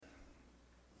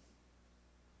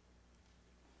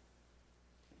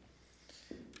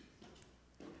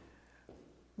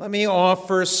Let me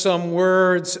offer some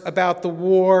words about the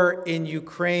war in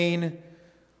Ukraine,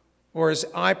 or as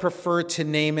I prefer to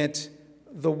name it,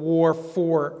 the war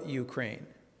for Ukraine.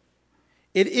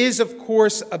 It is, of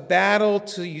course, a battle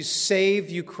to save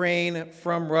Ukraine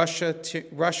from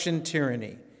Russian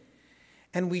tyranny.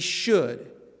 And we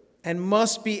should and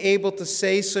must be able to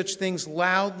say such things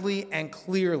loudly and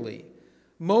clearly,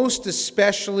 most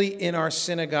especially in our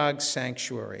synagogue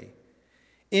sanctuary.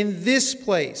 In this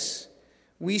place,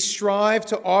 we strive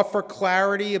to offer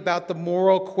clarity about the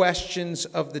moral questions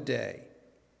of the day.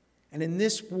 And in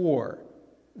this war,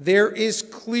 there is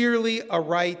clearly a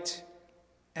right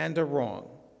and a wrong.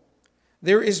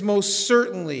 There is most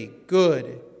certainly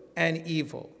good and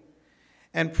evil.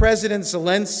 And President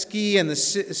Zelensky and the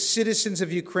citizens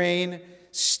of Ukraine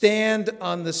stand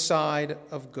on the side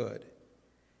of good.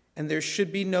 And there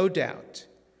should be no doubt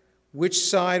which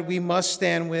side we must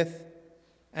stand with,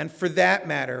 and for that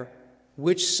matter,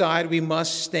 which side we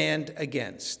must stand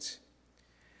against.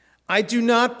 I do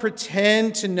not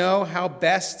pretend to know how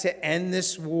best to end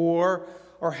this war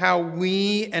or how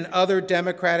we and other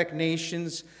democratic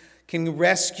nations can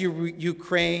rescue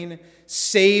Ukraine,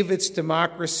 save its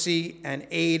democracy, and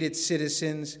aid its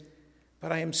citizens,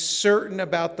 but I am certain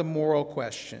about the moral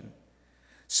question.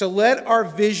 So let our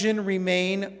vision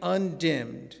remain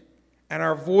undimmed, and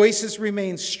our voices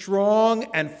remain strong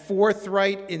and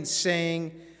forthright in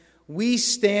saying, we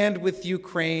stand with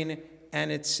Ukraine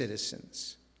and its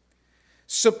citizens.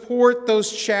 Support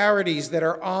those charities that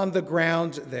are on the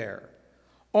ground there.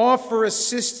 Offer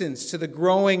assistance to the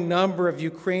growing number of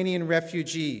Ukrainian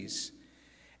refugees.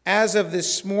 As of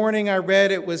this morning, I read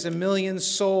it was 1 million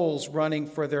souls running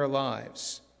for their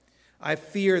lives. I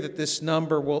fear that this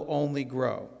number will only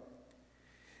grow.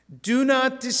 Do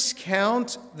not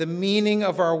discount the meaning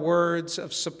of our words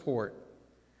of support.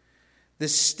 The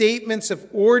statements of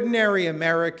ordinary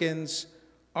Americans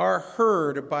are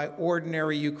heard by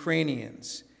ordinary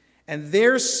Ukrainians, and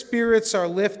their spirits are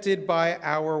lifted by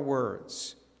our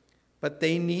words. But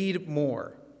they need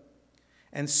more.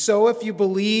 And so if you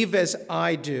believe, as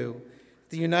I do,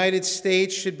 the United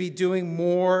States should be doing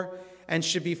more and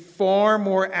should be far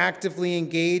more actively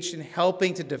engaged in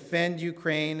helping to defend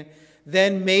Ukraine,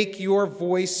 then make your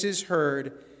voices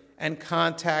heard and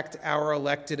contact our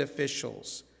elected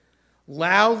officials.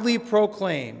 Loudly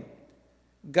proclaim,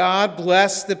 God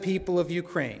bless the people of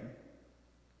Ukraine.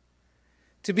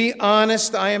 To be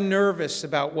honest, I am nervous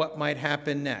about what might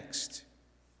happen next.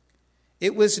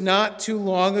 It was not too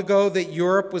long ago that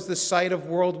Europe was the site of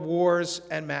world wars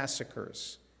and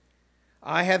massacres.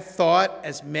 I had thought,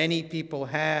 as many people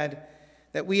had,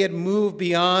 that we had moved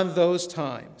beyond those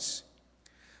times.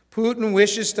 Putin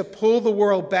wishes to pull the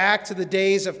world back to the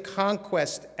days of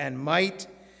conquest and might,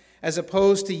 as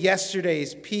opposed to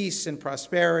yesterday's peace and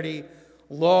prosperity,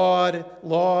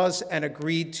 laws, and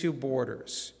agreed-to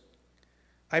borders.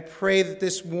 I pray that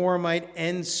this war might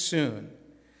end soon.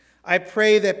 I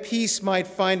pray that peace might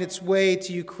find its way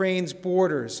to Ukraine's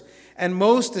borders, and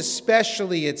most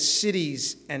especially its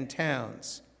cities and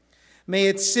towns. May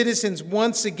its citizens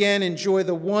once again enjoy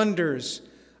the wonders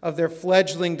of their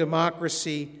fledgling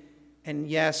democracy, and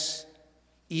yes,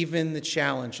 even the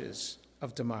challenges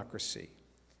of democracy.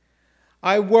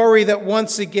 I worry that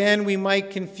once again we might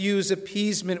confuse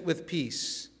appeasement with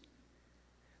peace,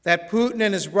 that Putin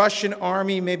and his Russian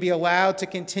army may be allowed to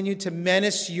continue to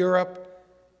menace Europe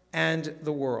and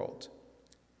the world.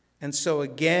 And so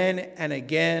again and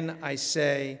again I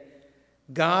say,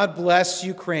 God bless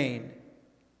Ukraine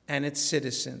and its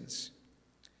citizens.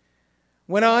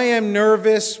 When I am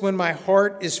nervous, when my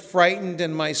heart is frightened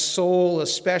and my soul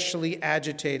especially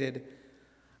agitated,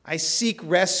 I seek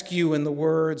rescue in the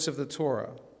words of the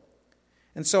Torah.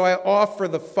 And so I offer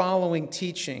the following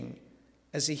teaching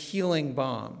as a healing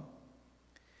balm.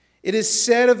 It is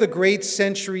said of the great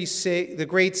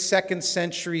second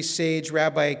century sage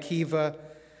Rabbi Akiva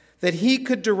that he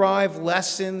could derive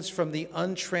lessons from the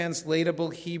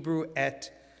untranslatable Hebrew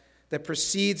et that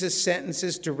precedes a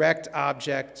sentence's direct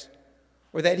object,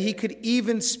 or that he could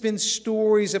even spin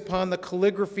stories upon the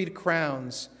calligraphied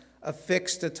crowns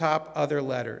affixed atop other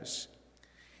letters.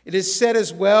 It is said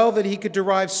as well that he could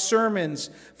derive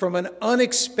sermons from an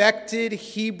unexpected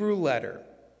Hebrew letter.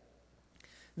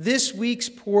 This week's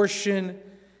portion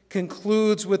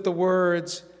concludes with the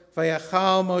words,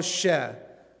 Vayachal Moshe,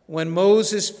 when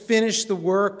Moses finished the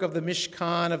work of the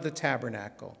Mishkan of the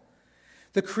tabernacle.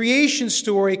 The creation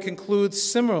story concludes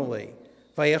similarly,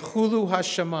 Vayachulu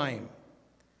Hashamayim,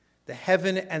 the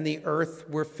heaven and the earth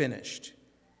were finished.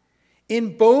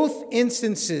 In both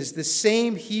instances, the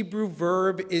same Hebrew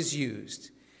verb is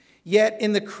used. Yet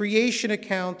in the creation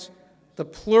account, the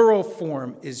plural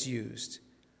form is used,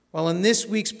 while in this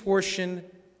week's portion,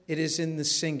 it is in the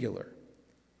singular.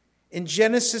 In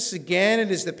Genesis, again,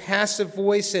 it is the passive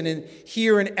voice, and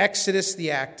here in Exodus,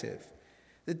 the active.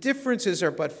 The differences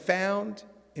are but found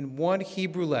in one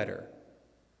Hebrew letter,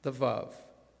 the Vav.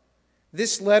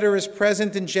 This letter is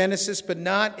present in Genesis, but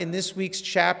not in this week's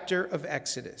chapter of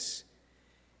Exodus.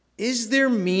 Is there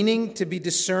meaning to be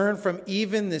discerned from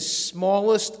even the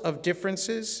smallest of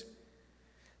differences?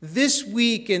 This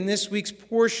week, in this week's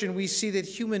portion, we see that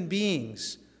human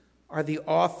beings are the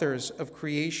authors of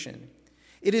creation.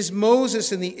 It is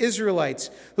Moses and the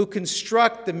Israelites who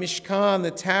construct the Mishkan,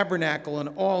 the tabernacle, and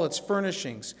all its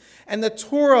furnishings. And the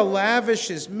Torah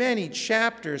lavishes many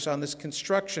chapters on this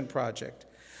construction project.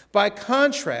 By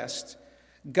contrast,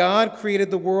 God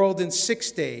created the world in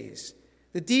 6 days,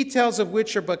 the details of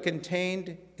which are but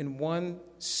contained in one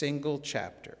single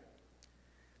chapter.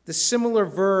 The similar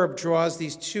verb draws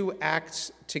these two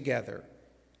acts together.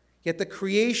 Yet the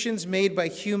creations made by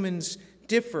humans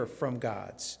differ from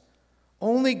God's.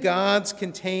 Only God's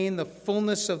contain the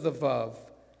fullness of the Vav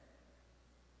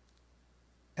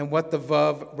and what the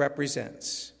Vav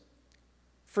represents.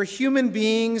 For human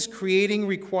beings, creating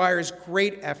requires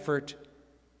great effort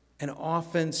and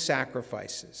often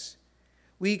sacrifices.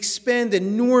 We expend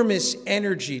enormous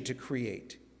energy to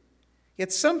create.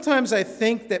 Yet sometimes I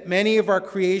think that many of our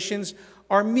creations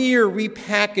are mere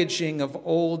repackaging of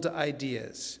old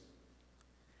ideas.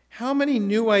 How many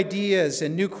new ideas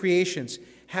and new creations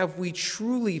have we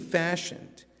truly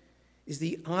fashioned? Is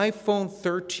the iPhone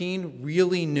 13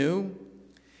 really new?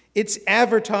 Its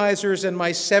advertisers and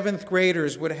my 7th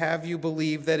graders would have you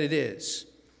believe that it is.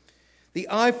 The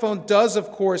iPhone does,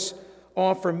 of course,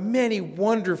 offer many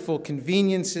wonderful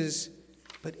conveniences,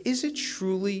 but is it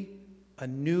truly a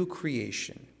new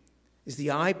creation? Is the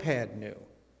iPad new?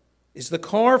 Is the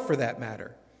car, for that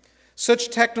matter? Such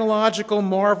technological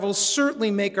marvels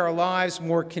certainly make our lives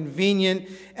more convenient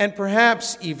and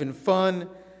perhaps even fun,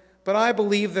 but I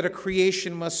believe that a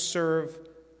creation must serve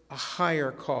a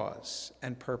higher cause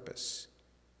and purpose.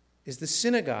 Is the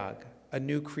synagogue a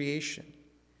new creation?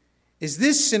 Is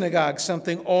this synagogue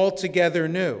something altogether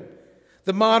new?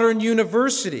 The modern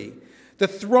university, the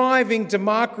thriving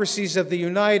democracies of the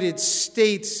United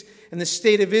States and the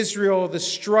state of Israel, the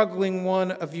struggling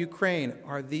one of Ukraine,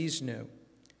 are these new?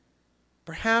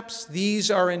 Perhaps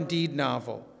these are indeed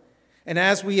novel, and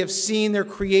as we have seen, their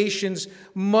creations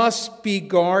must be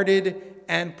guarded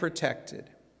and protected.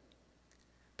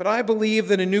 But I believe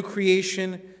that a new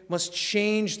creation must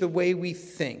change the way we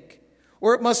think,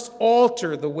 or it must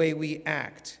alter the way we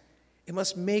act. It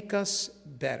must make us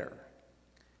better.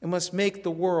 It must make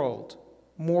the world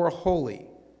more holy.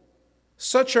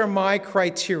 Such are my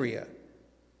criteria.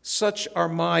 Such are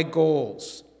my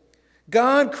goals.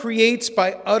 God creates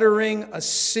by uttering a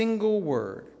single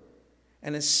word,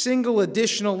 and a single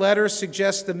additional letter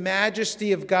suggests the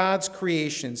majesty of God's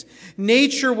creations.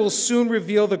 Nature will soon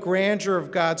reveal the grandeur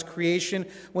of God's creation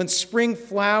when spring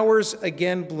flowers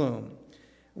again bloom.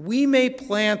 We may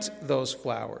plant those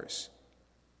flowers,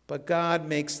 but God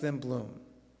makes them bloom.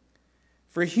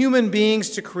 For human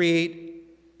beings to create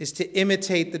is to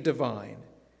imitate the divine.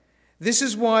 This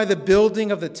is why the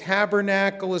building of the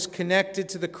tabernacle is connected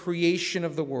to the creation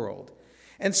of the world.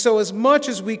 And so as much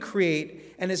as we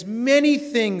create, and as many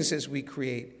things as we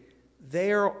create,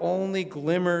 they are only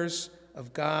glimmers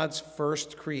of God's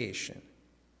first creation.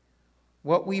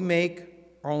 What we make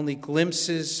are only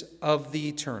glimpses of the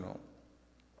eternal.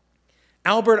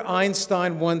 Albert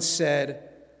Einstein once said,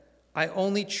 "I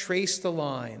only trace the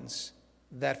lines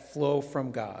that flow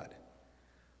from God."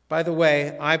 By the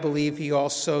way, I believe he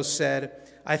also said,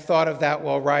 "I thought of that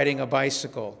while riding a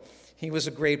bicycle." He was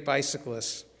a great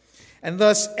bicyclist. And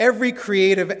thus, every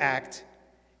creative act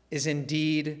is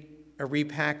indeed a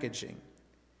repackaging.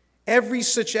 Every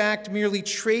such act merely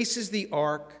traces the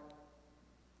arc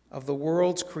of the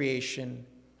world's creation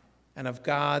and of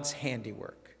God's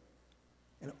handiwork.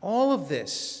 And all of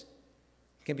this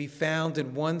can be found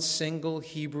in one single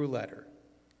Hebrew letter.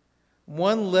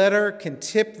 One letter can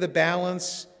tip the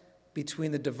balance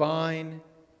between the divine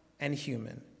and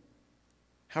human.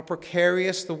 How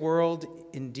precarious the world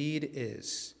indeed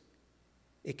is.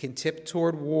 It can tip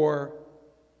toward war,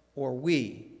 or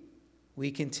we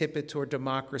can tip it toward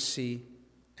democracy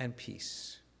and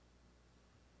peace.